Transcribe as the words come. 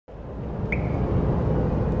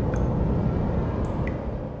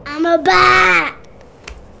I'm a bat.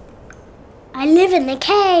 I live in the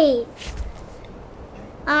cave.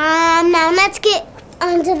 Now let's get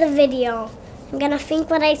onto the video. I'm gonna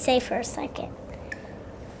think what I say for a second.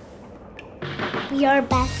 We are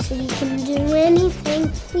bats, we can do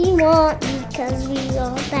anything we want because we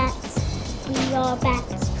are bats. We are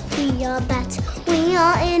bats, we are bats. We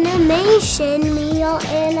are animation, we are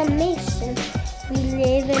animation. We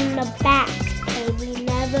live in the bat cave, we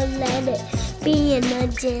never let it be in a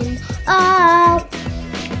den. Oh,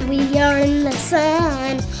 we are in the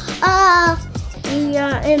sun. Oh, we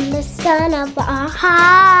are in the sun of our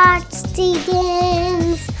hearts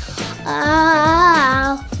begins.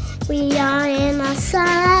 Oh, we are in our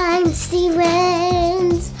sun,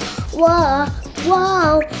 Stevens. Whoa,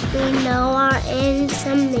 whoa. We know our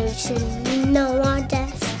information. We know our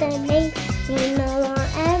destination. We know our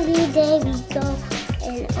everyday we go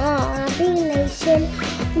in our relation.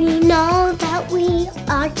 We know that we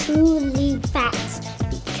are truly bats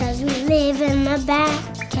because we live in the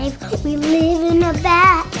bat cave. We live in a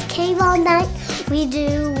bat cave all night. We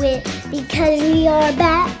do it because we are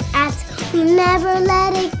bats. We never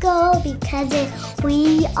let it go because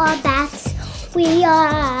we are bats. We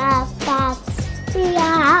are bats. We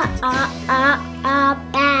are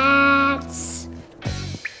bats.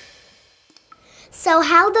 So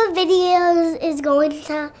how the video is going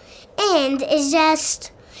to end is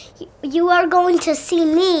just you are going to see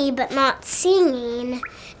me but not singing,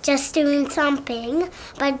 just doing something,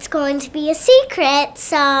 but it's going to be a secret.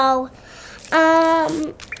 So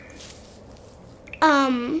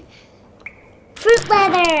fruit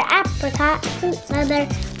leather, apricot, fruit leather,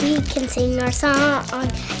 we can sing our song.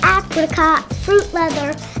 Apricot, fruit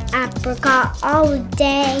leather, apricot all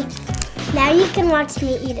day. Now you can watch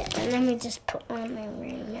me eat it. And let me just put on my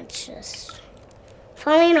ring. It's just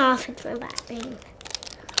falling off. It's my bat ring.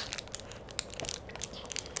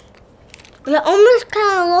 It almost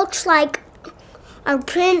kind of looks like a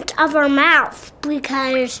print of our mouth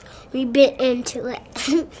because we bit into it.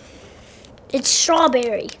 It's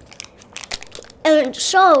strawberry. And it's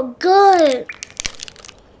so good.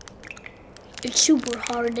 It's super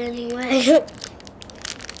hard anyway.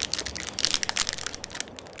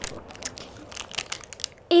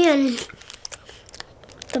 And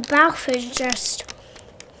the mouth is just,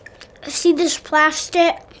 see this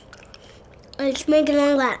plastic? It's making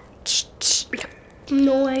all that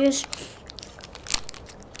noise.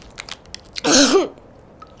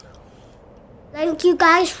 Thank you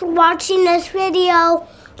guys for watching this video.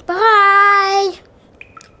 Bye.